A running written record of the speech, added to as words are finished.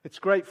It's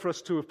great for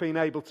us to have been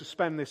able to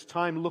spend this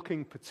time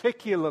looking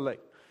particularly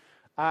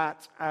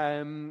at,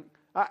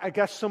 I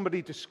guess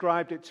somebody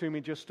described it to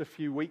me just a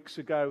few weeks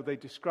ago. They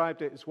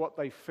described it as what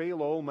they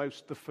feel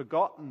almost the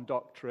forgotten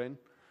doctrine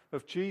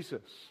of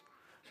Jesus.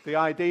 The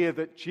idea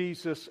that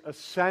Jesus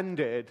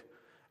ascended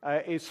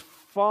is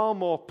far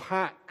more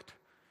packed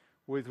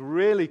with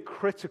really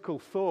critical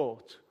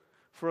thought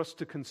for us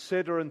to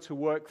consider and to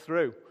work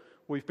through.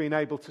 We've been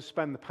able to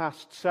spend the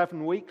past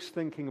 7 weeks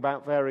thinking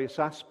about various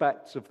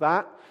aspects of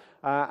that.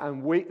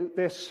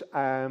 This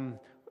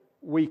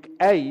week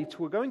 8,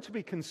 we're going to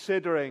be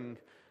considering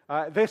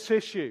this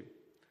issue.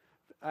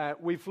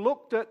 We've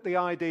looked at the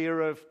idea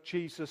of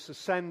Jesus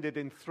ascended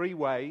in 3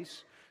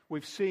 ways.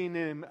 We've seen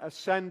him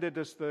ascended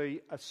as the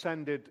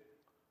ascended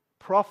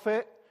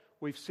prophet.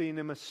 We've seen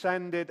him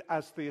ascended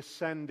as the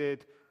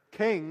ascended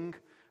king.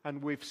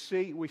 And we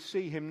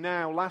see him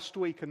now, last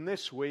week and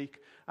this week,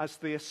 as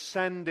the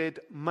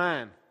ascended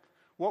man.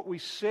 What we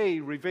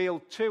see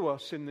revealed to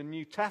us in the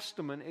New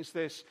Testament is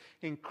this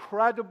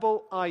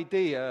incredible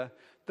idea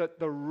that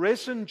the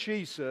risen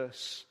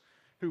Jesus,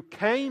 who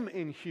came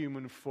in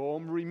human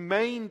form,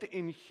 remained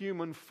in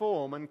human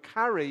form, and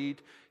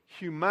carried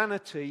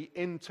humanity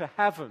into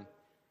heaven.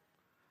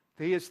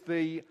 He is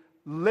the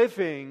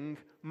living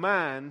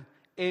man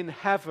in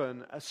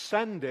heaven,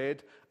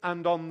 ascended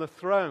and on the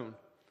throne.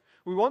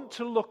 We want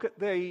to look at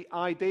the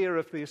idea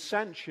of the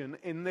ascension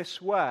in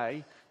this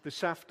way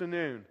this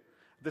afternoon.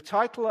 The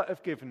title that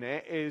I've given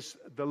it is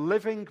The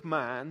Living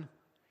Man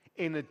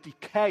in a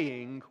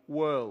Decaying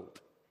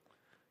World.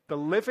 The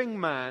living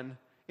man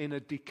in a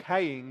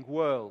decaying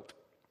world.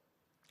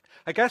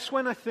 I guess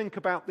when I think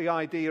about the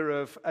idea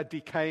of a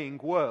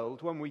decaying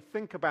world, when we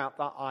think about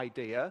that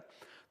idea,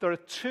 there are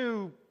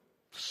 2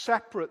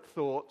 separate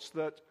thoughts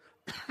that,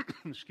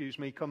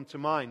 come to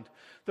mind.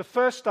 The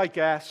first, I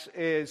guess,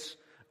 is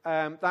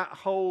that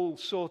whole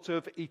sort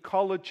of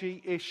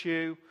ecology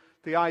issue,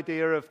 the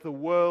idea of the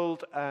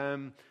world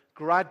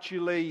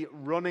gradually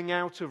running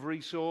out of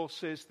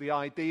resources, the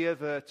idea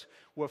that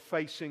we're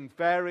facing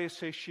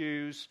various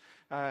issues,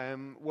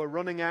 we're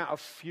running out of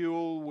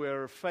fuel,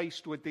 we're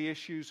faced with the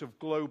issues of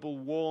global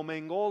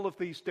warming. All of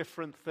these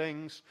different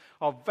things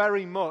are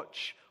very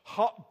much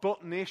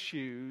hot-button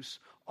issues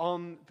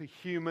on the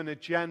human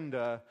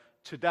agenda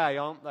today,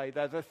 aren't they?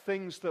 They're the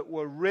things that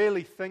we're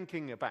really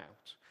thinking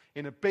about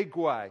in a big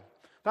way.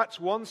 That's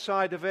one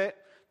side of it.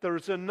 There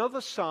is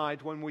another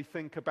side when we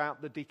think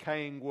about the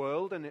decaying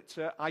world, and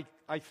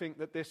I think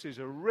that this is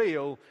a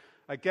real,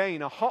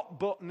 again, a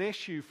hot-button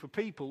issue for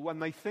people when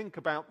they think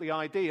about the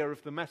idea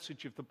of the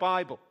message of the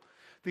Bible.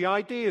 The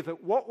idea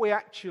that what we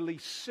actually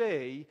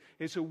see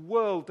is a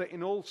world that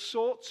in all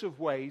sorts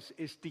of ways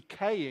is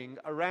decaying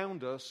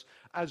around us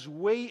as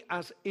we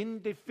as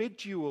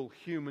individual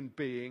human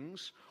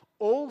beings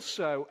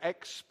also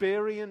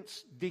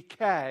experience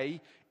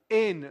decay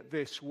in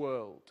this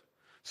world.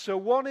 So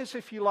one is,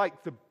 if you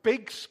like, the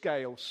big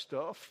scale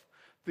stuff.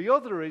 The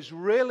other is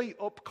really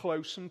up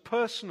close and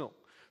personal.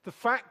 The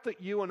fact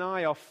that you and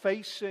I are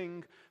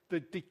facing the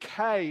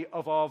decay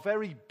of our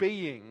very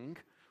being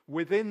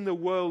within the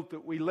world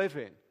that we live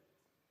in.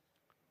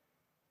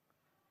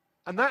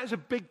 And that is a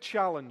big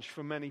challenge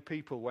for many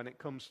people when it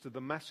comes to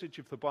the message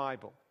of the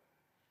Bible.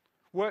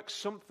 Works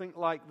something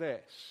like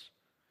this.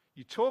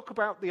 You talk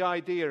about the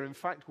idea, in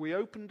fact, we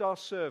opened our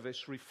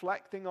service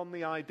reflecting on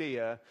the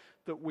idea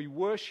that we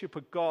worship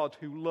a God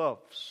who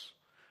loves,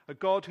 a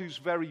God whose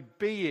very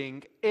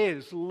being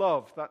is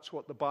love. That's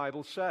what the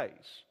Bible says.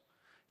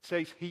 It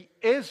says he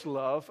is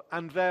love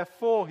and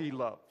therefore he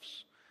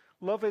loves.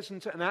 Love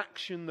isn't an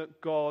action that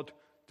God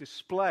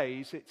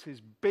displays, it's his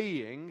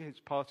being,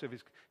 it's part of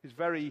his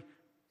very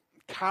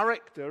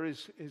character,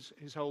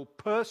 his whole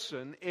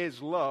person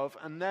is love,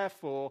 and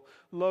therefore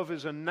love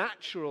is a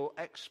natural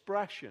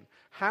expression.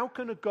 How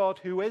can a God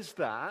who is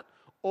that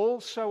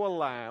also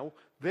allow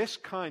this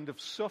kind of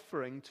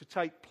suffering to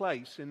take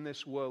place in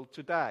this world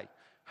today?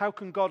 How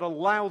can God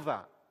allow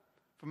that?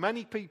 For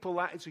many people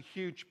that is a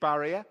huge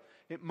barrier.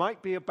 It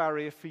might be a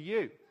barrier for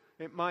you.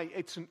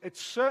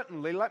 It's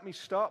certainly, let me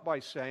start by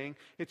saying,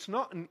 it's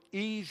not an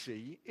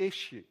easy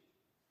issue.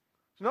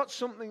 It's not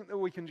something that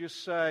we can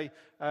just say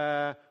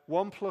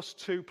 1 +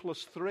 2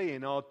 + 3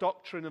 in our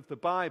doctrine of the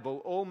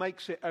Bible all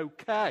makes it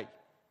okay.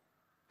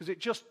 Because it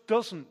just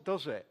doesn't,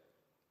 does it?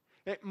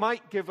 It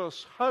might give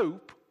us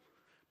hope,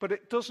 but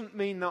it doesn't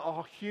mean that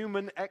our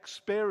human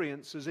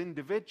experience as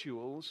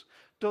individuals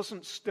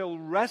doesn't still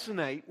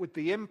resonate with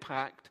the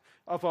impact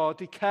of our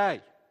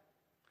decay.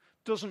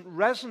 Doesn't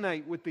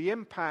resonate with the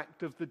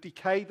impact of the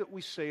decay that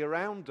we see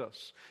around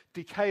us.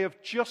 Decay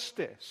of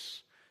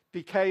justice.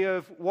 Decay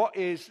of what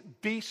is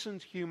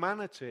decent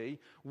humanity,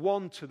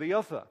 one to the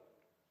other.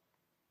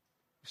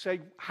 You say,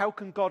 how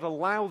can God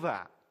allow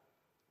that?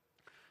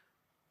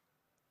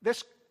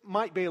 This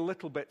might be a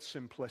little bit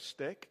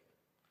simplistic,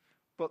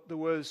 but there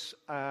was,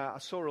 I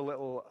saw a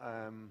little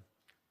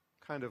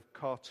kind of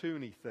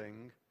cartoony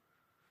thing.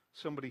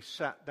 Somebody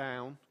sat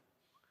down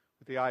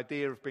with the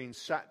idea of being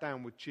sat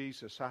down with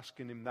Jesus,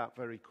 asking him that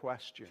very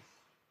question.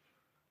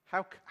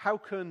 How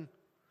can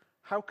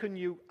how can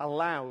you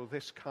allow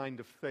this kind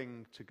of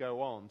thing to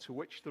go on? To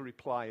which the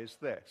reply is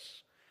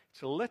this.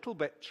 It's a little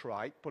bit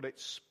trite, but it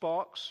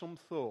sparks some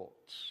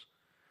thoughts.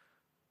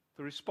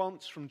 The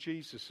response from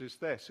Jesus is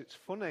this. It's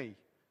funny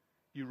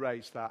you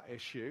raised that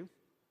issue.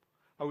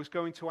 I was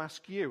going to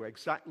ask you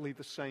exactly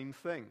the same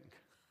thing.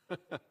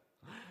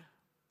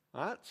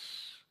 That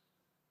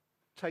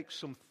takes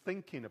some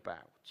thinking about.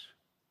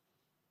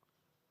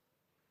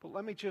 But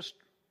let me just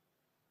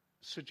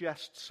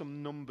suggest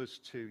some numbers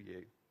to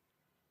you.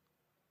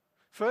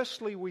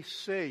 Firstly, we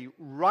see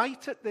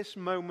right at this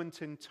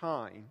moment in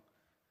time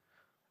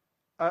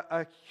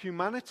a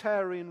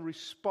humanitarian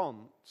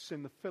response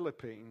in the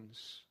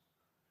Philippines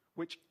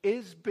which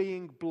is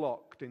being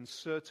blocked in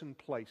certain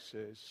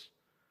places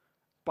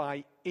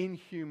by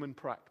inhuman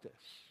practice.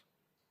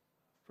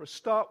 For a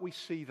start, we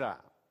see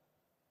that.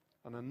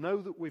 And I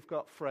know that we've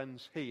got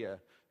friends here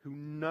who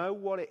know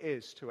what it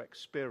is to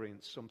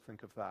experience something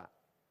of that,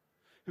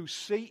 who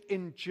see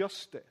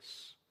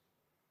injustice.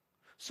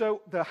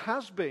 So there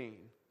has been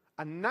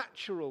a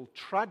natural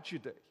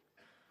tragedy,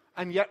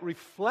 and yet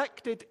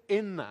reflected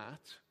in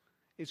that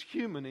is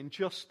human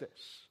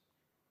injustice,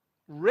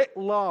 writ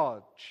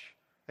large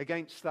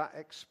against that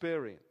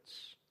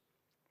experience.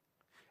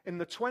 In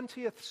the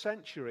 20th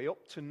century,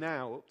 up to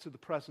now, up to the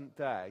present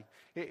day,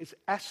 it is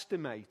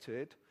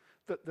estimated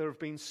that there have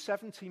been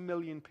 70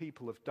 million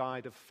people have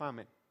died of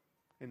famine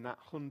in that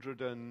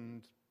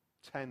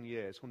 110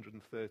 years,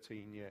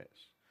 113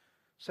 years.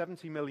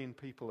 70 million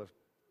people have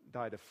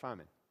died of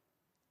famine.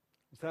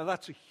 So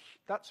that's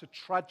a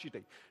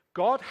tragedy.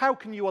 God, how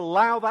can you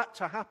allow that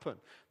to happen?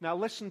 Now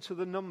listen to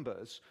the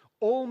numbers.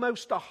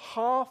 Almost a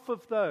half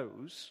of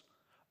those,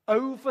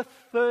 over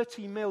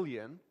 30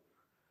 million,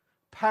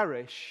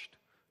 perished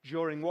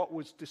during what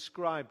was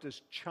described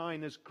as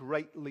China's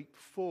Great Leap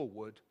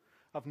Forward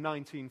of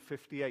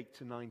 1958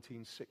 to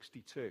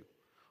 1962.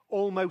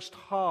 Almost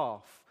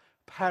half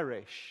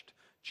perished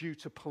due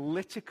to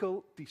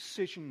political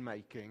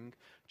decision-making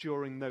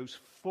during those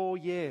 4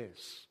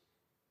 years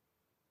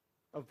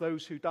of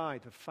those who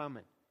died of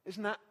famine.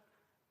 Isn't that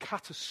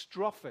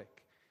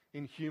catastrophic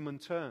in human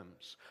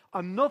terms?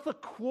 Another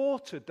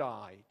quarter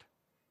died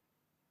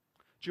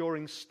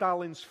during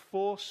Stalin's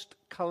forced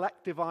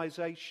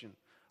collectivization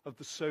of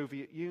the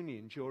Soviet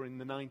Union during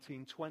the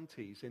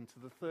 1920s into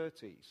the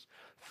 30s.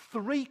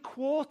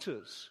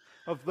 3/4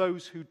 of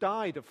those who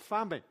died of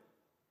famine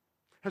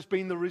has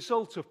been the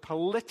result of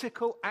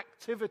political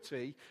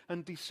activity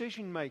and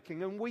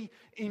decision-making. And we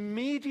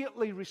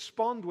immediately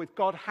respond with,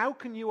 God, how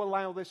can you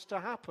allow this to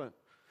happen?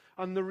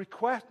 And the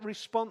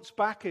response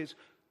back is,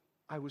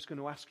 I was going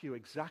to ask you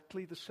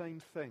exactly the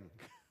same thing.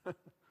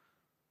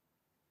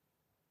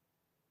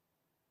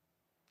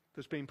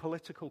 There's been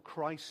political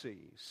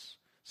crises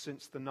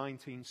since the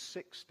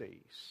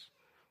 1960s,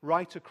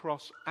 right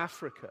across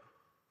Africa,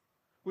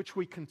 which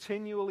we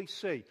continually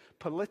see.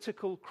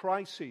 Political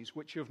crises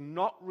which have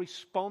not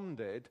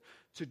responded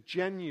to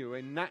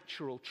genuine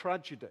natural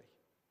tragedy.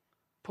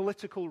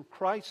 Political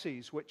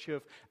crises which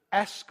have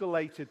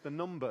escalated the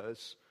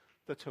numbers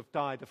that have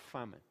died of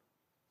famine.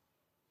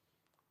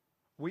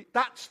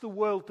 That's the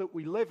world that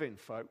we live in,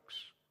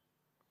 folks.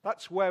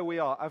 That's where we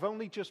are. I've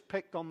only just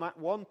picked on that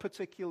one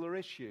particular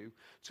issue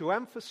to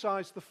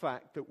emphasize the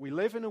fact that we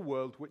live in a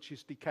world which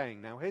is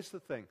decaying. Now, here's the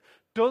thing.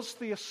 Does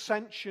the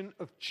ascension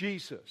of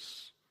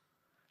Jesus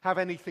have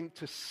anything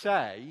to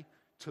say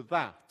to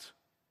that?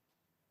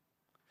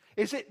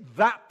 Is it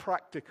that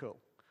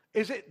practical?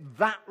 Is it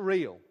that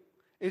real?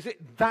 Is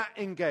it that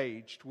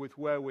engaged with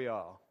where we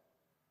are?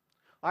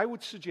 I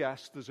would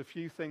suggest there's a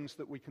few things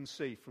that we can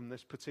see from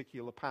this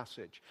particular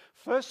passage.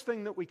 First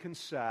thing that we can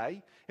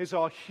say is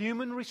our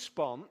human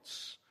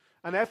response,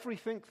 and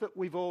everything that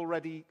we've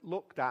already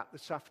looked at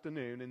this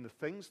afternoon in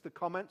the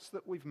comments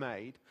that we've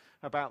made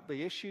about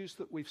the issues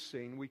that we've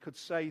seen, we could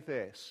say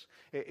this: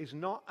 it is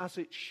not as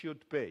it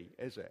should be,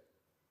 is it?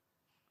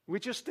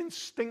 We just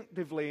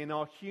instinctively in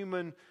our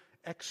human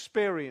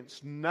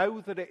experience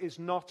know that it is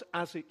not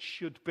as it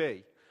should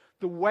be.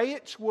 The way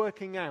it's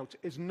working out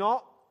is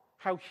not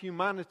how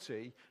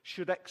humanity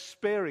should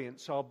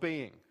experience our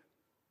being.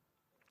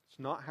 It's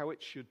not how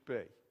it should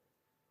be.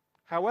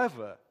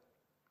 However,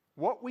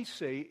 what we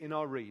see in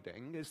our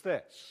reading is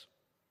this.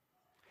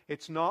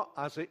 It's not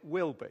as it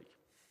will be.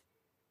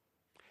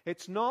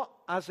 It's not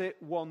as it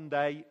one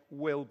day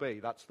will be.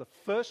 That's the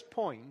first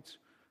point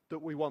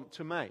that we want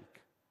to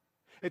make.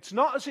 It's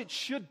not as it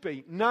should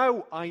be.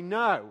 No, I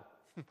know.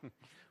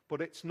 But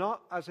it's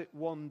not as it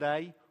one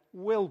day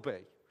will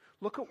be.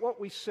 Look at what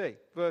we see.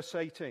 Verse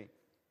 18.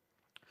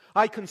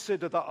 I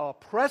consider that our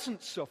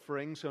present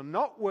sufferings are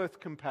not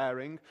worth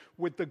comparing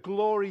with the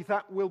glory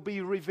that will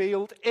be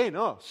revealed in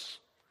us.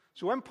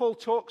 So when Paul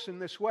talks in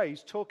this way,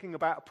 he's talking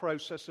about a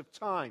process of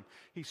time.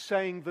 He's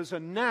saying there's a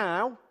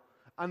now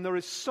and there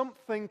is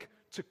something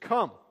to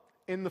come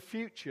in the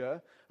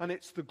future, and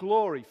it's the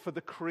glory. For the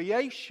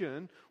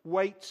creation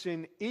waits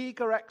in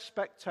eager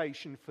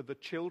expectation for the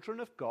children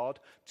of God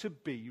to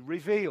be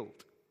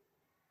revealed.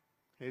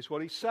 Here's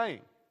what he's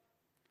saying.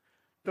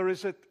 There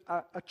is a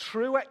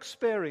true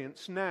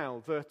experience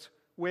now that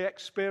we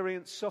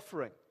experience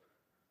suffering.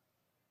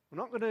 We're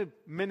not going to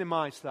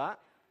minimize that.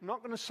 I'm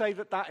not going to say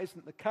that that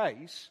isn't the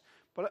case,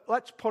 but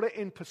let's put it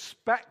in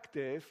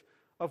perspective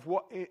of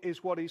what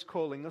he's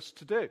calling us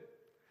to do.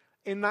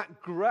 In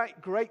that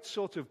great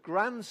sort of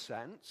grand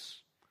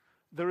sense,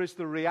 there is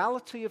the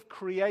reality of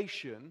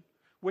creation,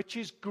 which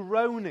is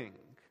groaning.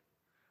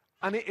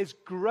 And it is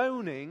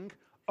groaning,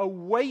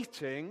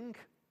 awaiting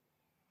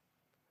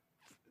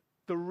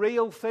the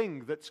real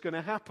thing that's going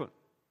to happen.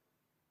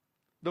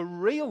 The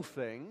real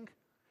thing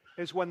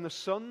is when the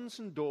sons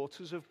and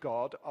daughters of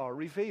God are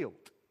revealed.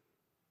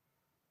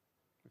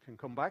 We can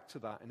come back to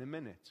that in a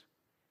minute.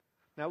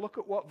 Now look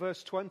at what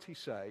verse 20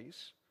 says.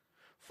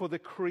 For the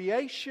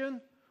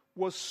creation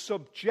was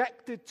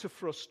subjected to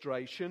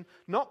frustration,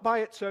 not by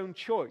its own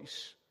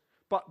choice,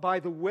 but by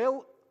the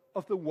will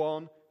of the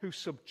one who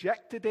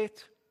subjected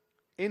it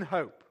in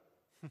hope.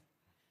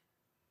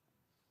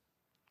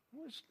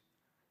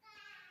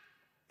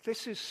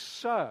 This is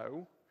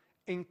so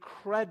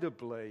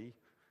incredibly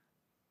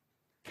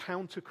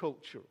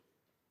countercultural.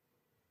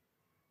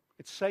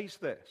 It says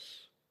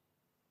this: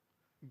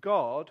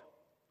 God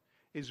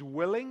is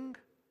willing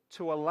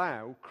to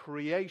allow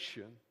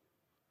creation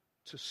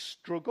to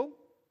struggle,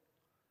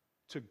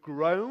 to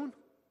groan,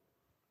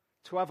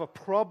 to have a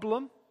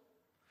problem,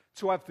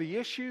 to have the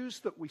issues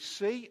that we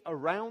see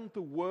around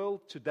the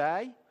world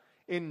today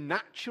in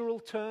natural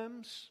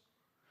terms.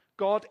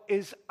 God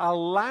is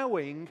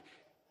allowing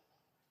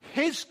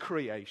His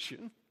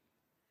creation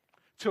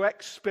to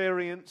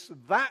experience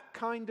that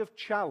kind of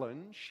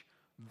challenge,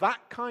 that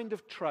kind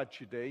of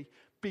tragedy,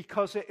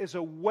 because it is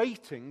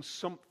awaiting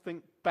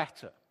something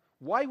better.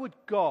 Why would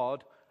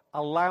God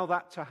allow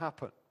that to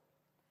happen?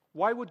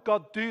 Why would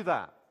God do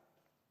that?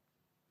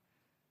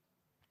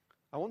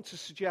 I want to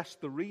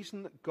suggest the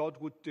reason that God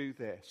would do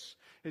this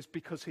is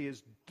because He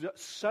is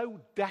so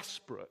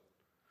desperate.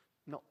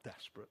 Not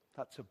desperate,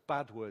 that's a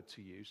bad word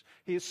to use.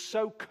 He is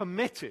so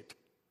committed.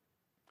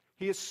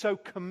 He is so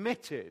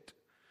committed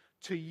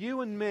to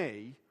you and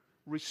me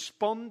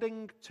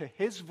responding to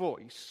His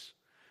voice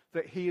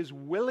that He is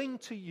willing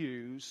to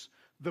use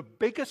the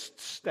biggest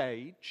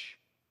stage,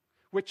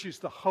 which is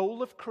the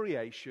whole of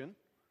creation,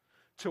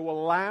 to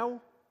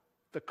allow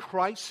the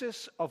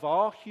crisis of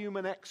our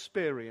human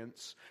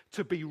experience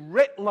to be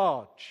writ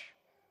large,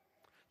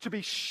 to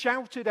be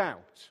shouted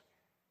out,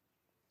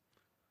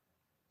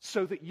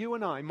 so that you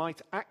and I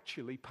might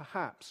actually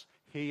perhaps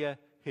hear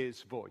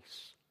His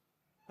voice.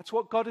 That's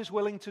what God is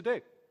willing to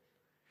do.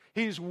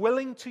 He is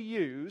willing to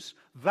use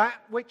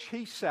that which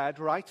He said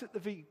right at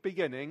the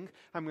beginning,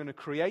 I'm going to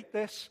create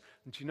this.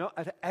 And you know,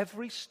 at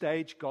every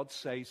stage God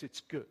says it's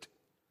good.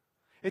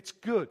 It's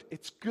good,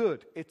 it's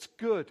good, it's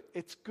good,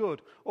 it's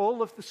good.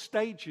 All of the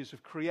stages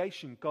of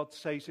creation, God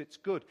says it's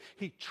good.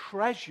 He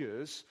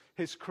treasures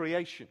His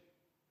creation.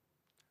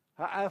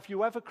 Have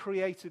you ever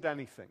created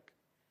anything?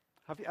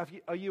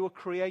 Are you a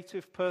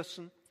creative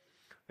person?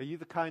 Are you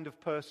the kind of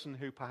person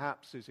who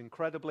perhaps is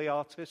incredibly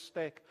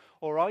artistic?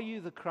 Or are you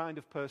the kind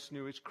of person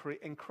who is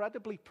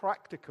incredibly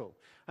practical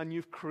and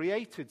you've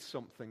created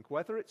something,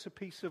 whether it's a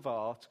piece of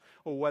art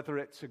or whether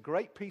it's a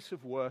great piece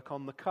of work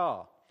on the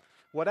car?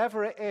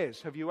 Whatever it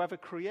is, have you ever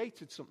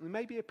created something,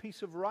 maybe a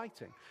piece of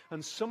writing,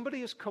 and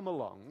somebody has come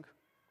along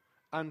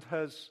and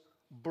has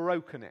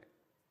broken it?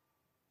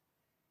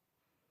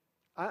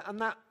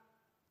 And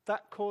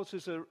that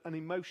causes an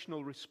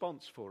emotional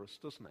response for us,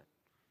 doesn't it?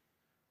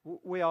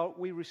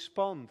 We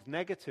respond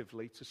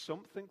negatively to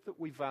something that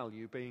we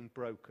value being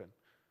broken.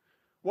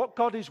 What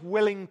God is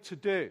willing to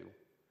do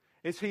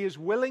is He is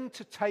willing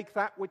to take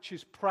that which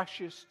is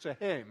precious to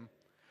Him,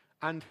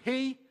 and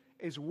He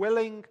is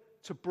willing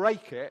to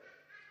break it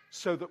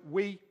so that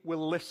we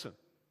will listen.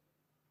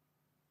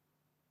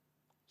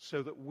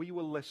 So that we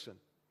will listen.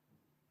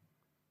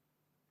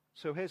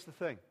 So here's the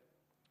thing.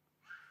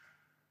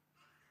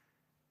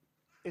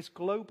 Is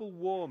global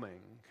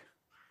warming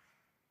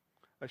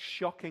a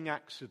shocking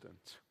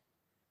accident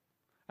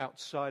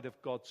outside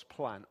of God's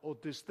plan? Or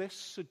does this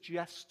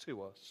suggest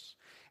to us,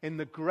 in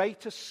the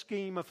greater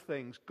scheme of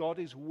things, God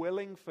is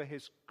willing for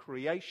His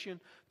creation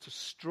to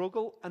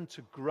struggle and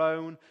to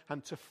groan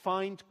and to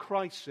find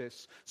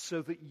crisis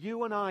so that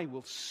you and I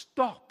will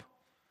stop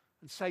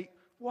and say,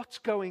 what's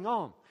going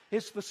on?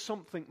 Is there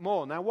something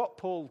more? Now, what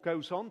Paul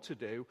goes on to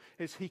do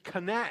is he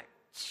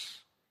connects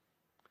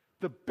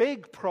the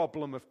big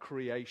problem of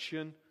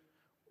creation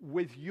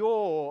with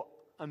your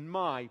and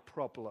my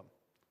problem,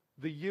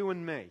 the you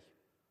and me.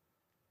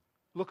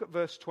 Look at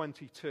verse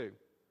 22.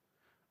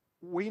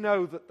 We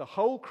know that the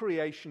whole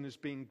creation has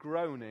been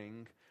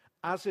groaning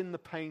as in the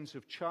pains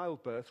of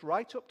childbirth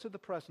right up to the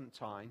present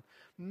time.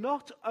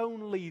 Not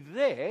only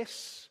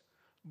this,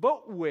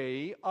 but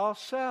we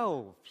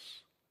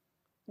ourselves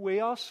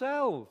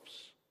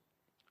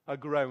are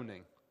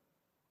groaning.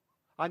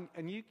 And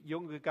you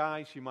younger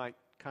guys, you might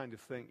kind of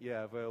think,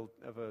 yeah,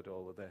 I've heard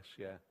all of this,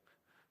 yeah.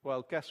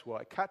 Well, guess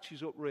what? It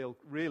catches up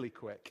really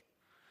quick.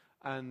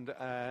 And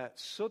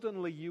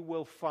suddenly you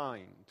will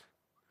find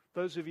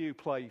Those of you who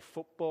play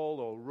football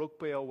or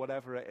rugby or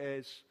whatever it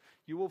is,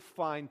 you will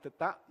find that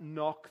that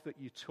knock that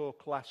you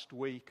took last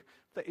week,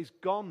 that is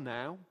gone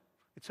now.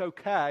 It's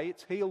okay,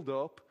 it's healed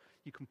up,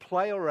 you can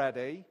play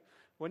already.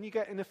 When you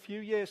get in a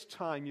few years'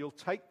 time, you'll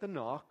take the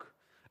knock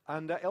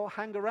and it'll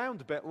hang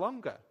around a bit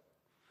longer.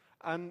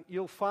 And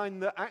you'll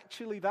find that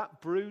actually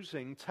that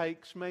bruising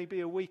takes maybe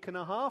a week and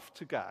a half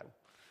to go.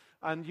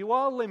 And you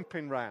are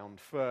limping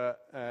round for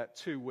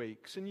 2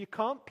 weeks, and you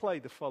can't play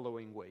the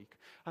following week.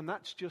 And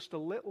that's just a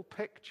little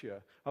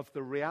picture of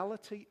the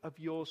reality of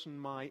yours and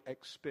my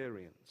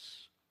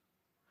experience.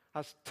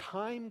 As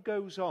time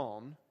goes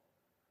on,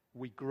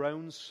 we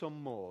groan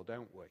some more,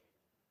 don't we?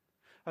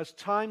 As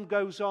time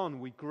goes on,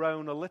 we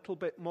groan a little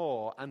bit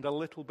more, and a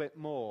little bit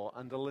more,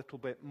 and a little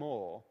bit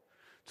more,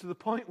 to the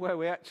point where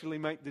we actually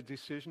make the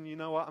decision, you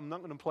know what, I'm not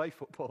going to play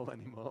football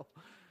anymore,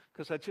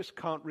 because I just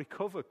can't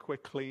recover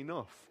quickly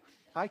enough.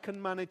 I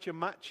can manage a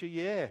match a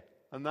year,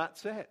 and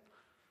that's it.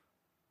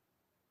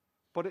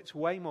 But it's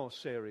way more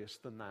serious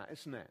than that,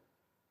 isn't it?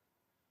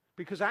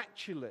 Because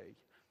actually,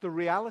 the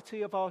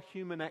reality of our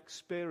human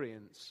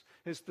experience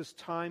is there's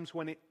times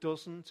when it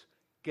doesn't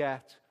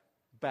get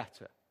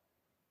better.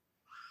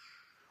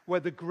 Where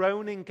the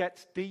groaning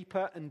gets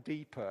deeper and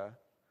deeper,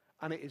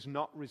 and it is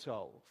not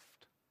resolved.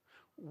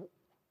 Do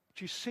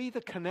you see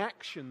the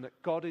connection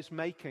that God is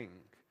making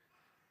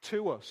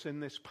to us in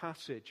this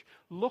passage?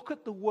 Look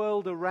at the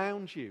world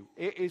around you.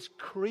 It is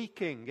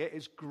creaking, it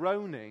is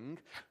groaning,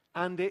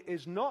 and it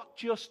is not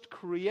just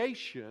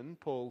creation,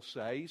 Paul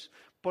says,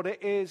 but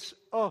it is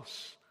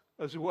us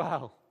as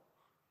well.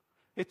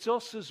 It's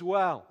us as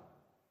well.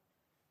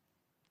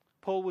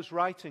 Paul was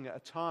writing at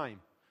a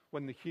time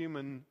when the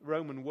human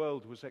Roman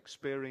world was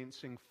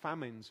experiencing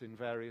famines in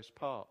various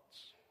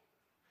parts.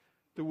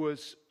 There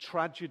was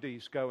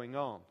tragedies going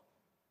on.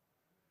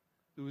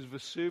 There was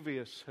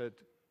Vesuvius had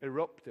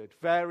erupted.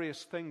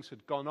 Various things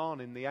had gone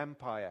on in the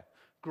empire.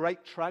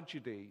 Great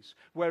tragedies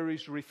where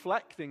he's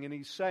reflecting and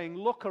he's saying,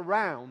 look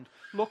around,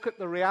 look at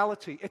the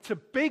reality. It's a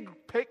big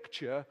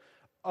picture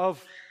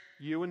of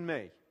you and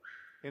me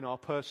in our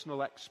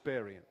personal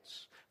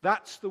experience.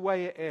 That's the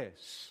way it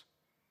is.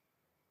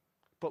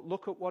 But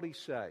look at what he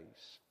says.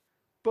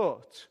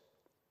 But,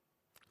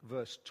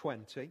 verse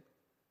 20,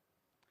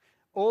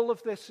 all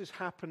of this is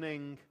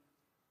happening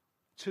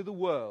to the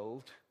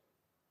world,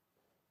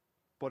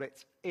 but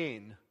it's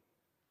in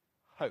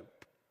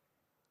hope.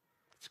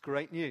 It's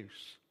great news.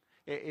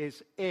 It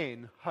is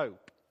in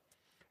hope.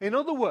 In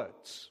other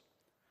words,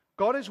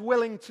 God is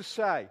willing to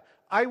say,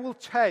 I will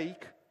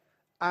take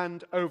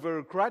and over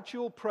a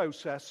gradual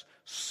process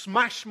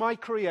smash my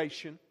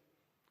creation.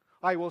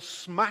 I will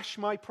smash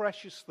my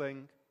precious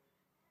thing.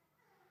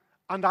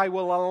 And I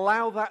will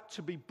allow that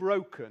to be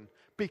broken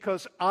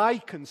because I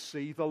can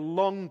see the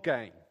long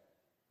game.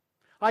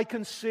 I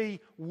can see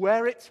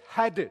where it's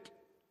headed.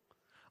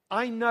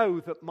 I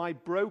know that my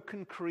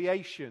broken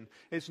creation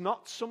is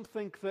not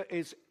something that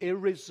is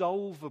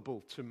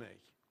irresolvable to me.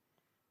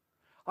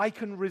 I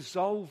can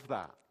resolve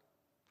that.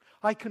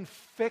 I can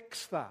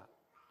fix that.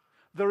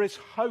 There is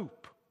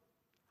hope.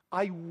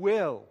 I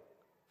will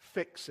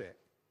fix it.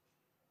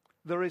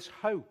 There is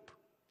hope.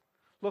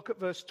 Look at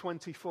verse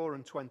 24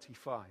 and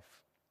 25.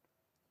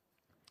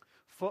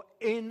 For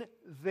in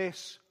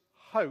this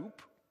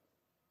hope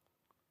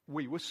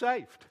we were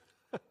saved.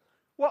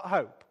 What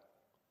hope?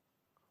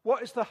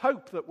 What is the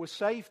hope that we're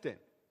saved in?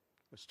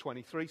 Verse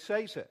 23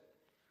 says it.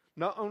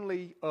 Not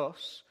only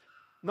us,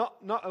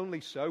 not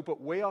only so,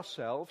 but we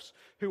ourselves,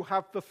 who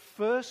have the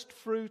first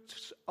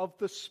fruits of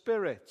the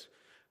Spirit,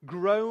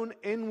 groan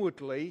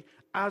inwardly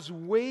as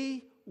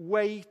we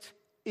wait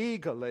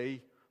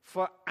eagerly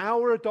for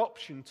our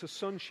adoption to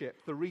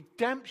sonship, the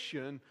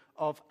redemption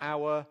of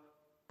our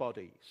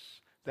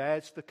bodies.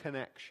 There's the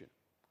connection.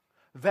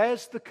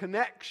 There's the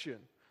connection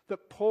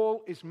that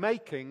Paul is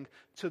making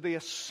to the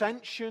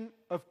ascension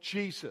of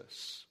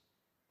Jesus.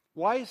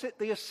 Why is it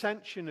the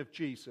ascension of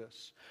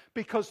Jesus?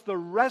 Because the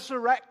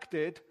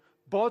resurrected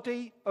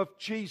body of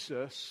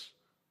Jesus,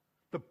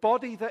 the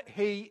body that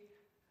he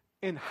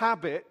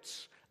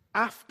inhabits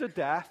after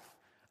death,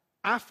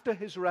 after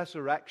his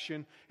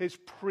resurrection, is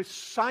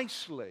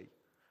precisely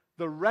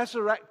the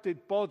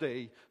resurrected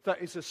body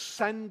that is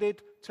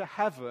ascended to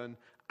heaven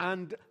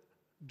and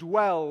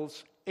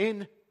dwells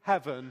in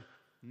heaven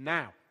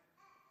now.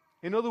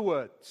 In other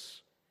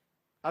words,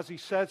 as he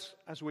says,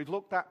 as we've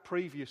looked at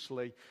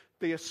previously,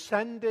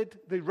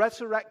 the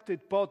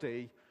resurrected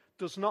body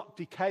does not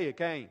decay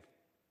again.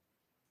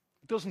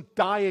 It doesn't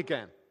die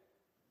again.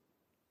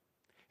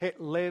 It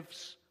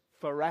lives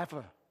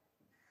forever.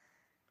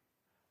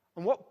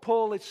 And what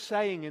Paul is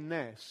saying in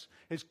this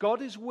is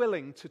God is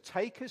willing to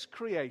take his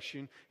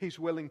creation, he's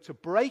willing to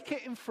break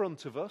it in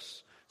front of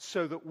us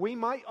so that we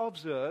might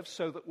observe,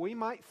 so that we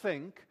might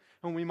think,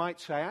 and we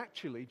might say,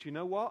 actually, do you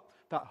know what?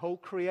 That whole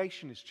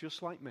creation is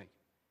just like me.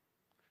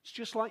 It's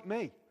just like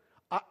me.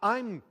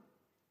 I'm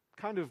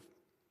kind of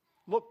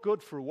looked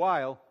good for a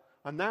while,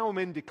 and now I'm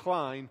in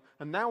decline,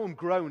 and now I'm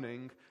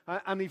groaning,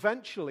 and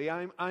eventually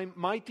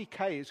my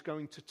decay is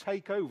going to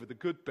take over the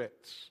good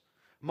bits.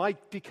 My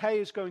decay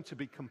is going to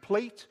be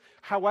complete,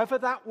 however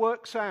that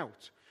works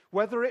out,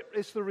 whether it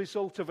is the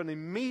result of an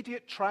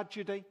immediate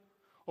tragedy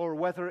or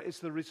whether it is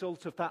the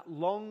result of that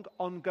long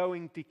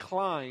ongoing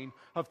decline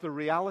of the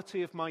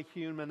reality of my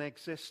human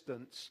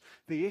existence.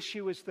 The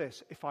issue is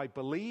this: if I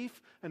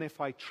believe and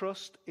if I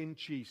trust in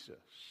Jesus,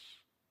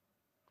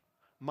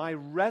 my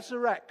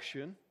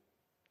resurrection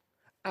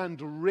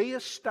and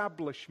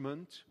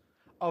re-establishment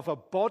of a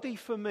body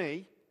for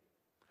me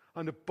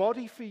and a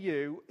body for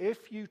you,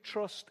 if you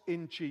trust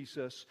in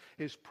Jesus,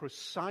 is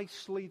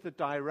precisely the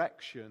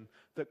direction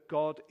that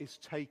God is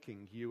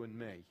taking you and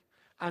me.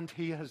 And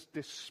he has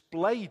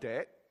displayed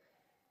it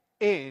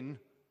in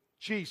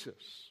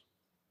Jesus.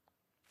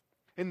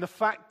 In the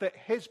fact that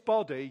his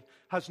body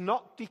has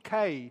not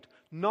decayed,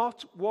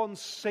 not one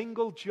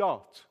single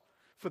jot,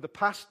 for the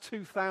past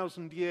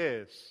 2,000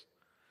 years.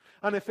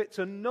 And if it's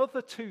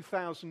another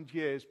 2,000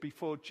 years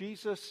before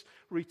Jesus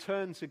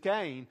returns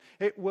again,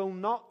 it will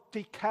not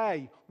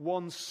decay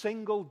one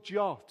single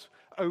jot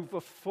over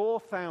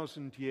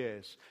 4,000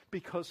 years,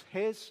 because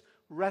his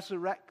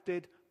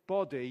resurrected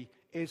body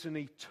is an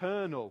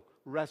eternal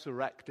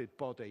resurrected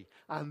body.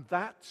 And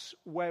that's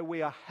where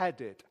we are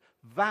headed.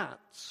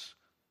 That's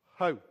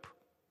hope.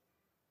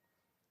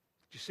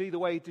 Do you see the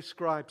way he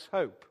describes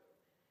hope?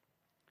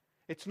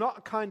 It's not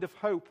a kind of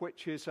hope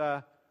which is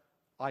I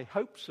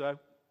hope so.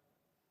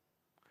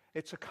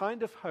 It's a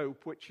kind of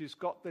hope which has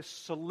got this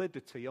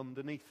solidity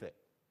underneath it.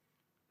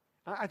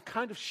 I'm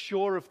kind of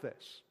sure of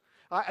this.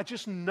 I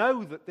just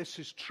know that this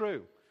is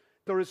true.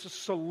 There is a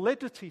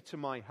solidity to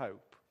my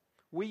hope.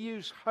 We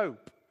use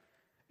hope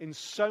in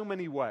so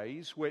many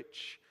ways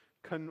which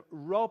can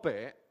rob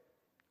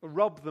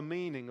the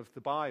meaning of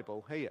the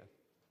Bible here.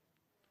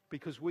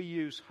 Because we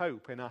use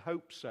hope in a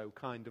hope so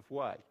kind of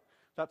way.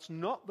 That's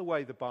not the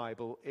way the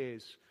Bible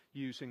is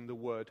using the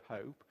word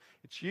hope.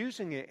 It's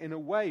using it in a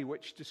way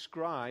which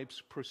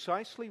describes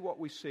precisely what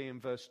we see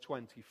in verse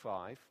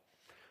 25.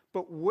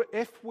 But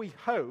if we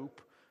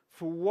hope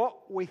for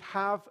what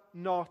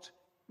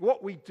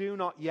we do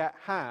not yet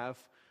have,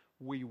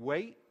 we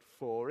wait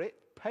for it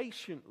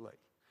patiently.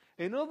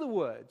 In other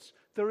words,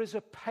 there is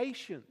a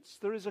patience,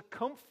 there is a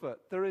comfort,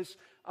 there is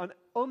an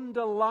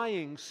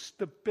underlying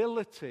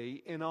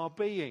stability in our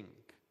being.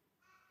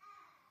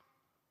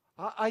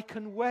 I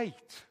can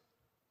wait.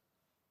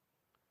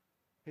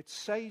 It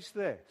says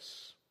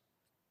this: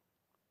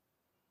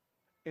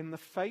 in the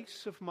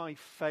face of my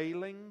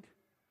failing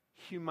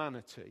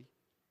humanity,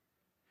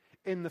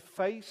 in the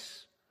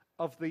face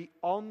of the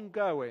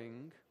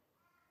ongoing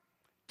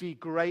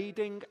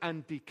degrading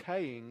and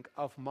decaying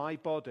of my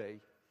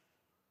body,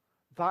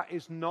 that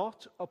is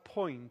not a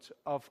point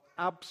of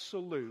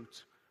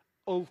absolute,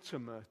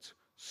 ultimate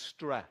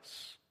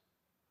stress.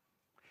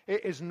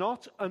 It is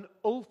not an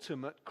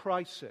ultimate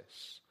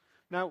crisis.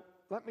 Now,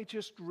 let me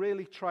just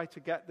really try to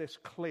get this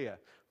clear.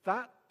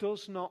 That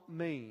does not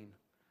mean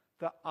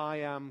that I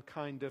am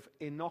kind of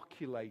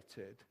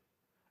inoculated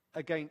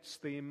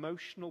against the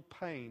emotional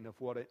pain of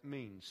what it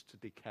means to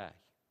decay.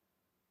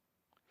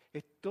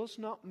 It does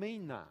not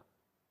mean that.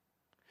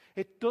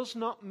 It does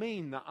not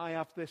mean that I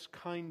have this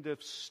kind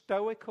of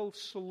stoical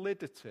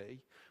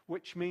solidity,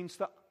 which means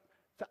that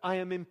I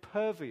am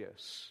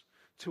impervious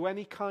to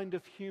any kind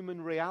of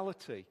human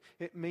reality.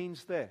 It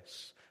means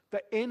this: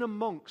 that in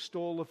amongst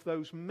all of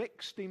those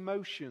mixed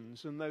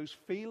emotions and those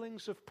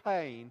feelings of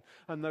pain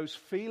and those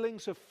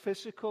feelings of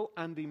physical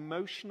and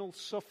emotional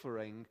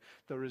suffering,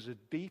 there is a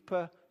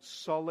deeper,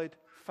 solid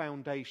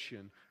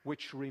foundation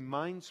which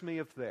reminds me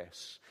of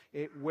this: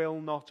 it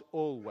will not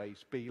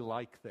always be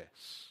like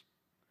this.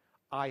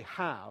 I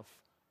have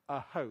a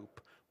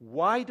hope.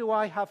 Why do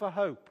I have a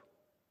hope?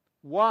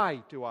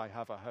 Why do I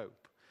have a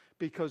hope?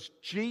 Because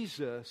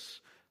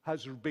Jesus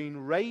has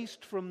been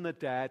raised from the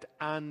dead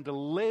and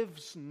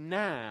lives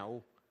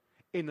now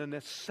in an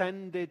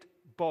ascended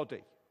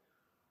body.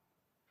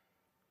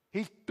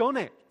 He's done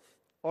it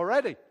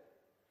already.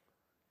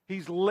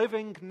 He's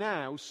living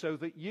now so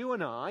that you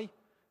and I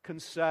can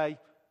say,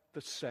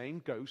 the same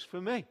goes for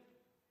me.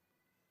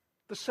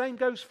 The same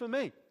goes for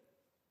me.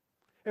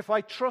 If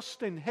I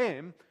trust in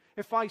him,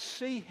 if I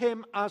see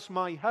him as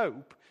my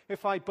hope,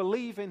 if I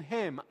believe in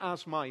him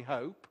as my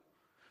hope,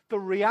 the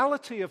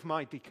reality of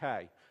my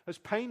decay, as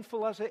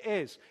painful as it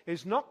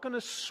is not going to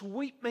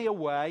sweep me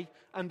away,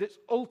 and it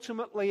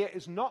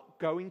is not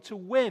going to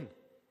win.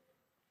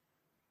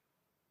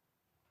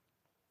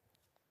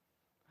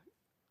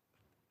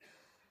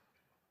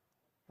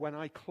 When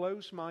I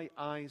close my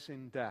eyes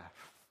in death,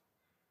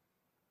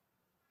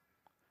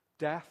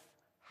 death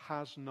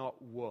has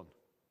not won.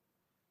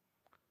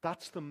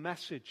 That's the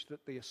message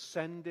that the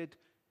ascended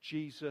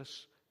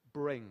Jesus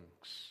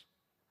brings.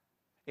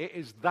 It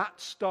is that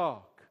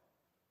stark.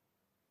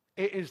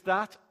 It is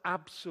that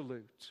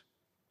absolute.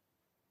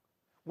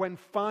 When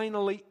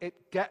finally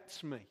it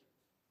gets me,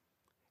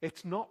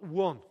 it's not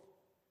won,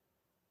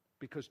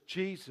 because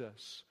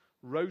Jesus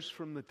rose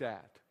from the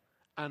dead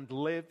and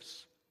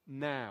lives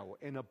now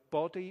in a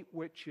body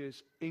which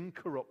is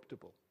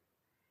incorruptible.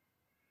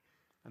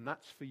 And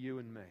that's for you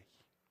and me.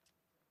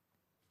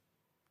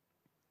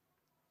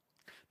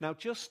 Now,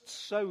 just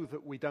so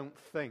that we don't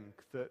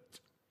think that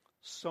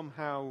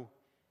somehow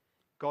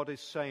God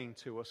is saying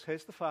to us,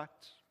 here's the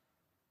facts,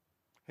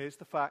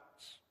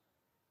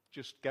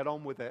 just get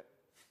on with it,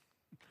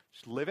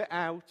 just live it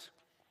out.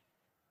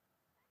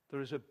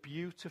 There is a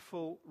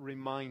beautiful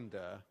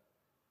reminder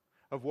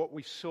of what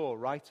we saw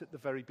right at the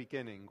very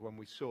beginning when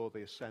we saw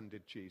the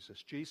ascended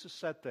Jesus. Jesus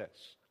said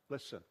this,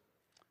 listen,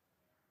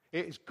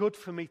 it is good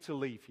for me to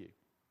leave you.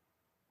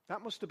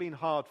 That must have been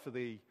hard for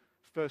the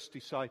first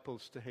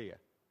disciples to hear.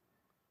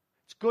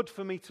 It's good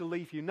for me to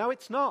leave you. No,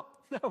 it's not.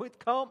 No,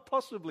 it can't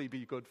possibly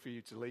be good for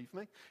you to leave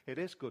me. It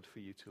is good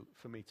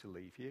for me to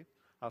leave you.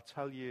 I'll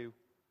tell you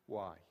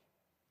why.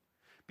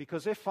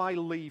 Because if I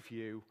leave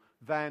you,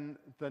 then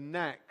the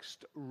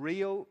next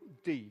real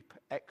deep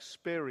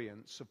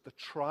experience of the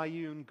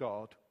triune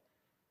God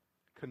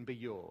can be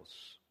yours.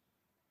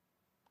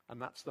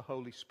 And that's the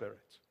Holy Spirit.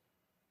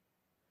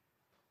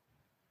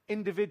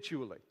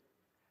 Individually,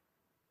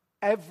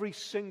 every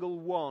single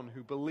one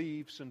who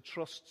believes and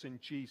trusts in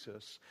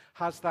Jesus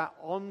has that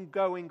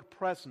ongoing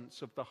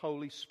presence of the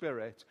Holy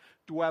Spirit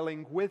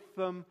dwelling with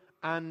them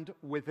and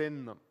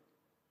within them,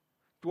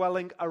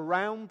 dwelling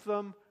around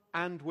them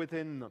and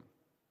within them.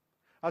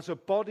 As a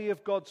body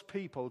of God's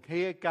people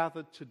here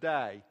gathered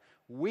today,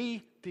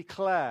 we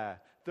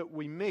declare that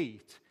we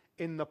meet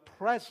in the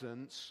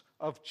presence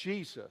of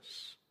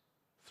Jesus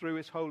through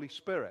his Holy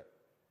Spirit.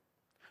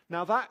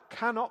 Now that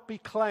cannot be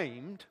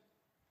claimed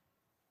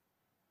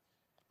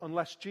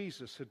unless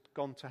Jesus had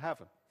gone to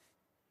heaven.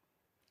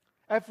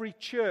 Every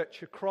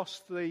church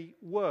across the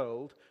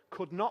world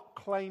could not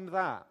claim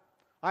that.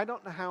 I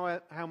don't know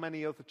how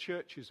many other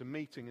churches are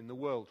meeting in the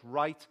world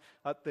right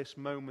at this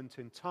moment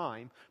in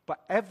time, but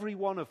every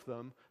one of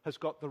them has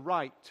got the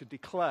right to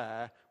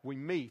declare we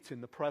meet in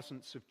the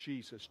presence of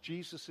Jesus.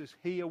 Jesus is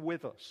here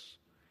with us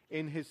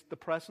in the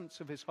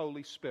presence of his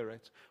Holy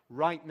Spirit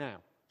right now.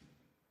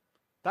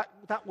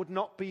 That would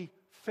not be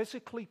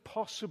physically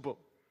possible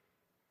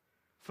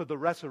for the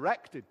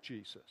resurrected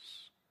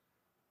Jesus,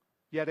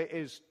 yet it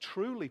is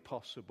truly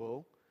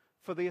possible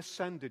for the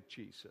ascended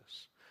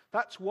Jesus.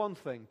 That's one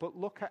thing, but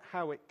look at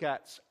how it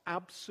gets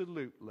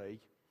absolutely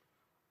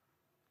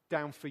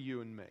down for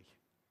you and me.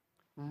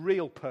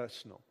 Real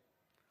personal.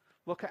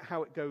 Look at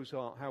how it goes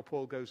on, how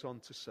Paul goes on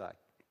to say.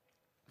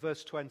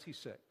 Verse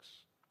 26.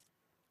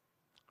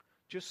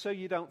 Just so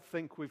you don't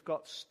think we've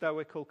got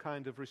stoical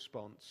kind of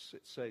response,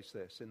 it says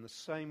this, in the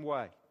same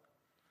way,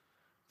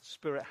 the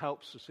Spirit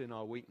helps us in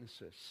our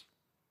weaknesses,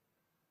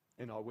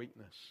 in our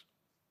weakness.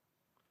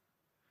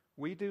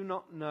 We do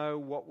not know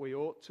what we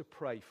ought to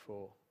pray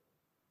for,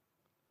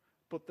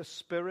 but the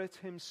Spirit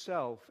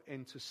himself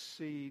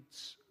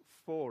intercedes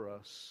for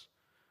us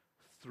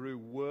through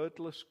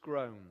wordless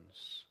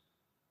groans.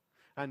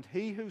 And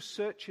he who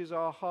searches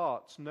our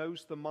hearts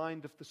knows the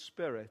mind of the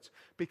Spirit,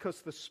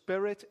 because the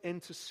Spirit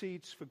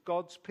intercedes for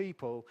God's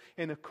people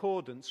in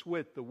accordance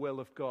with the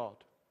will of God.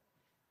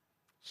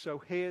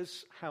 So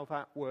here's how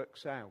that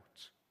works out.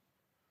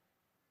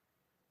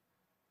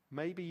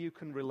 Maybe you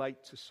can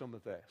relate to some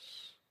of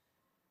this.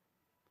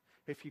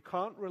 If you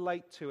can't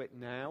relate to it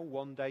now,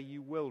 one day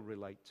you will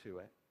relate to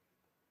it.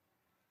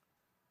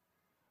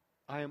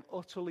 I am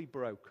utterly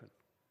broken.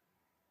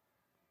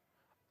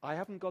 I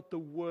haven't got the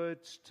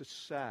words to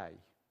say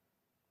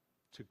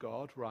to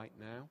God right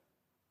now.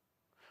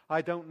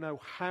 I don't know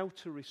how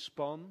to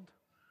respond.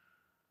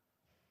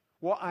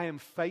 What I am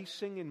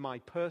facing in my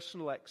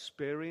personal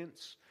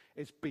experience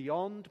is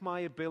beyond my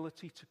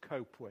ability to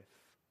cope with.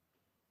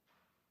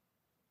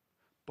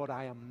 But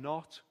I am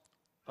not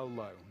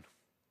alone.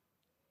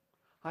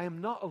 I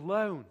am not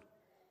alone.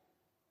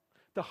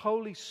 The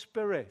Holy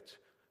Spirit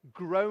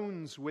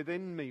groans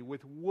within me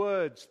with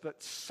words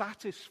that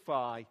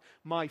satisfy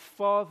my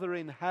Father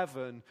in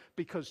heaven,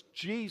 because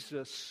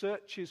Jesus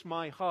searches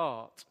my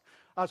heart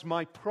as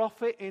my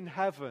prophet in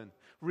heaven,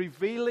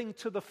 revealing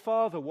to the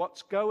Father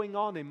what's going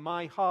on in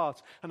my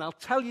heart. And I'll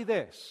tell you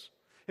this,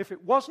 if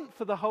it wasn't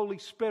for the Holy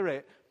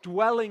Spirit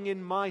dwelling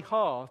in my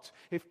heart,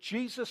 if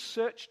Jesus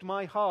searched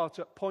my heart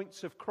at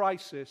points of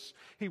crisis,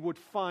 he would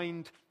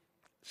find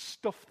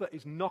stuff that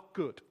is not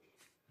good.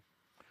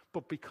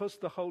 But because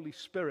the Holy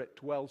Spirit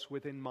dwells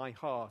within my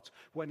heart,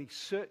 when he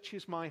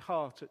searches my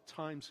heart at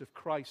times of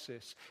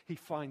crisis, he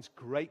finds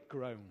great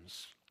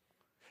groans.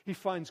 He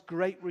finds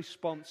great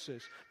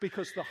responses,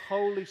 because the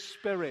Holy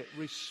Spirit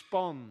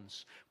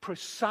responds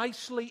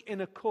precisely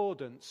in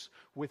accordance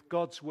with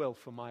God's will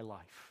for my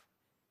life.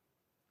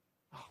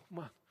 Oh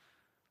man,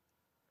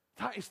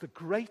 that is the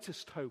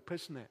greatest hope,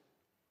 isn't it?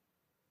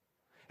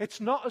 It's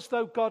not as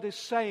though God is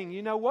saying,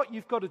 you know what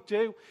you've got to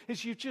do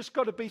is you've just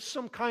got to be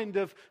some kind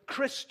of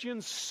Christian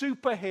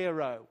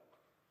superhero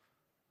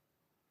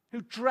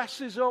who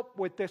dresses up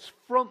with this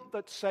front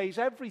that says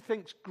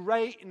everything's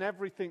great and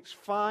everything's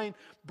fine.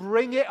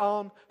 Bring it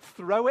on,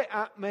 throw it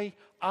at me.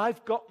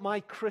 I've got my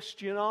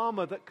Christian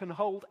armor that can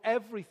hold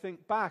everything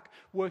back.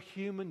 We're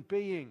human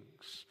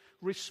beings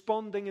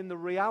responding in the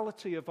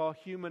reality of our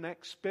human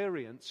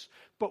experience,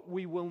 but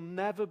we will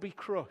never be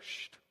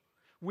crushed.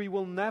 We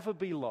will never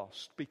be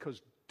lost, because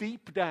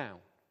deep down,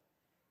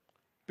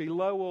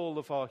 below all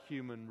of our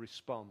human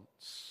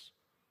response,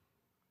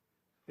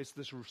 is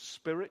this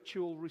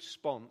spiritual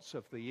response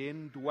of the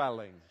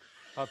indwelling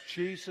of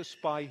Jesus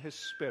by his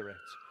Spirit,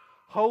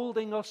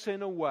 holding us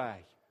in a way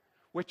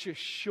which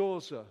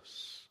assures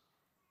us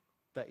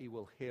that he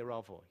will hear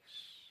our voice.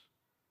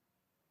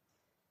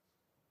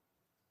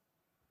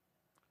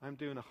 I'm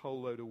doing a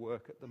whole load of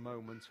work at the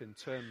moment in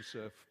terms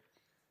of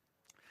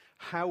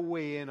how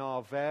we, in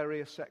our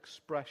various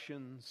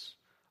expressions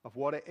of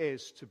what it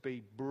is to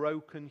be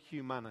broken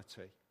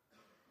humanity,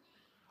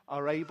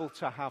 are able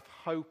to have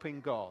hope in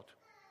God.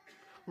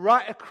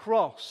 Right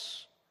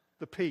across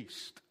the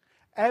piece,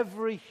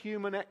 every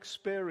human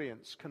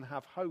experience can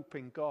have hope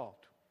in God.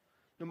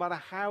 No matter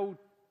how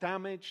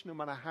damaged, no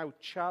matter how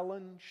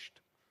challenged,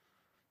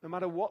 no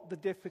matter what the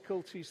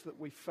difficulties that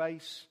we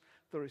face,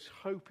 there is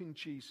hope in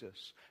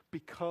Jesus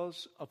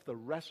because of the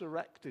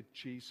resurrected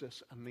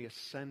Jesus and the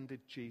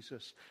ascended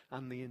Jesus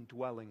and the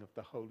indwelling of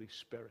the Holy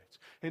Spirit.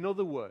 In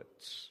other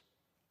words,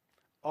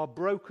 our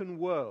broken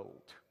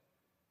world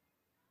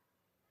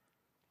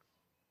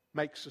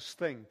makes us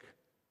think,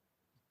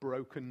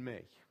 broken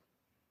me.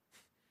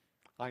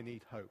 I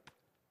need hope.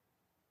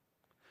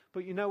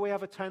 But you know, we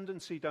have a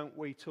tendency, don't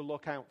we, to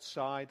look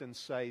outside and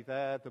say,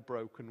 they're the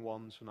broken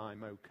ones and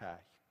I'm okay.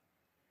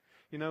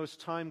 You know, as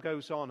time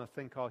goes on, I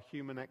think our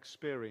human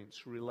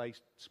experience relates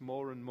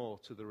more and more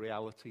to the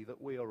reality that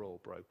we are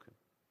all broken.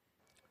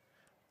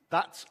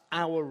 That's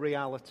our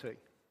reality.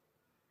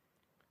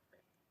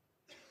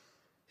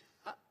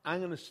 I'm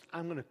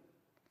going to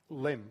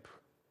limp,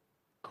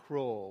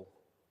 crawl,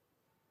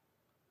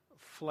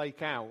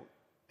 flake out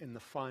in the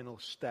final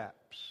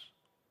steps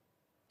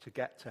to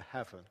get to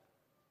heaven.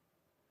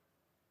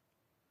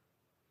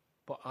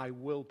 But I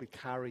will be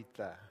carried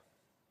there.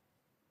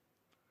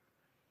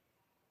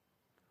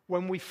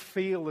 When we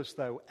feel as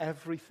though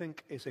everything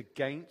is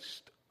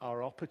against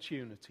our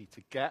opportunity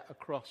to get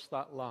across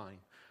that line,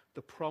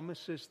 the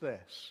promise is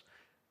this: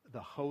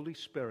 the Holy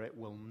Spirit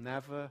will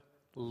never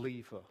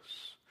leave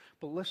us.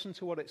 But listen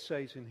to what it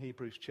says in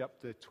Hebrews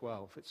chapter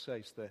 12. It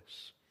says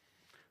this: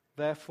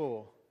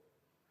 therefore,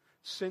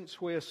 since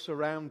we are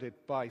surrounded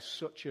by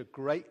such a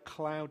great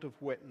cloud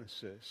of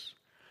witnesses,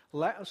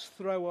 let us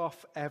throw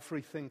off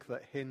everything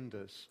that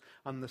hinders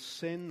and the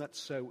sin that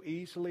so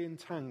easily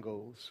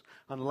entangles,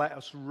 and let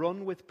us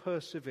run with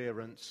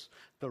perseverance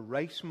the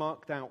race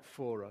marked out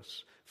for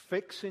us,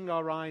 fixing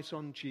our eyes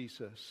on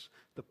Jesus,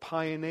 the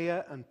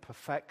pioneer and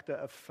perfecter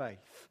of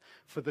faith.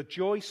 For the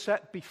joy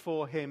set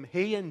before him,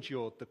 he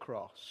endured the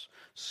cross,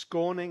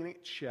 scorning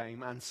its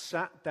shame, and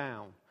sat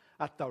down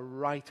at the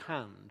right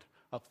hand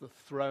of the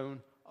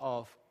throne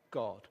of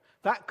God.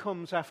 That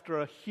comes after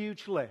a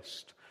huge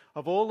list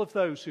of all of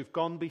those who've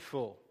gone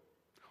before,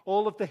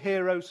 all of the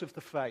heroes of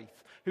the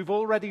faith, who've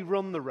already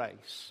run the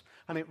race.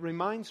 And it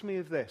reminds me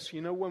of this: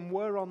 you know, when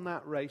we're on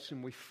that race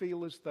and we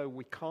feel as though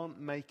we can't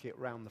make it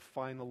round the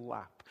final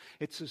lap,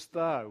 it's as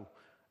though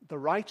the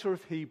writer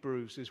of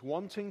Hebrews is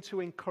wanting to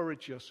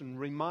encourage us and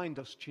remind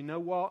us, do you know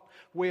what?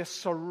 We're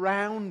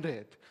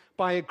surrounded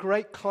by a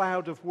great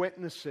cloud of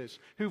witnesses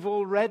who've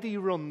already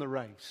run the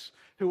race,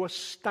 who are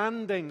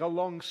standing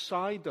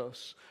alongside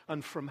us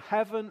and from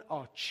heaven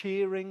are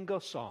cheering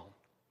us on.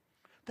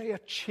 They are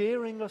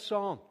cheering us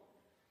on.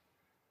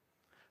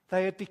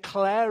 They are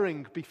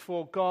declaring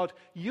before God,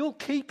 you'll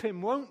keep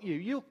him, won't you?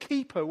 You'll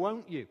keep her,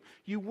 won't you?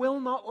 You will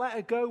not let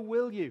her go,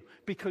 will you?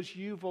 Because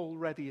you've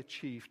already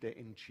achieved it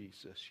in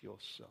Jesus, your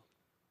Son.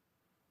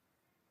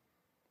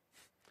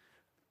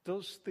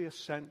 Does the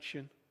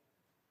ascension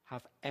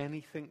have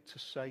anything to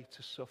say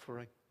to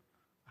suffering?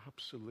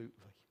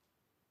 Absolutely.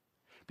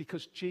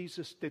 Because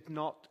Jesus did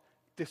not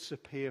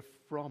disappear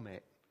from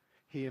it.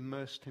 He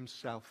immersed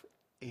himself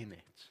in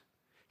it.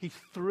 He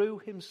threw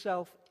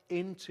himself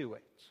into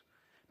it,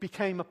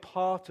 became a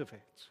part of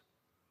it,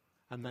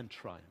 and then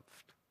triumphed.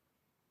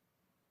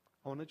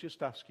 I want to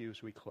just ask you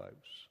as we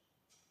close,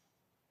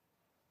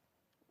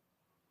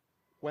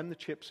 when the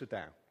chips are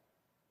down,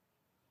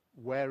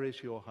 where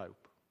is your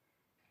hope?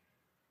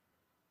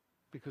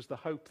 Because the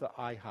hope that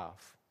I have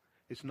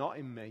is not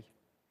in me,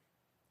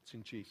 it's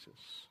in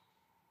Jesus,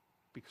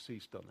 because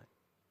he's done it.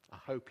 I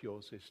hope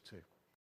yours is too.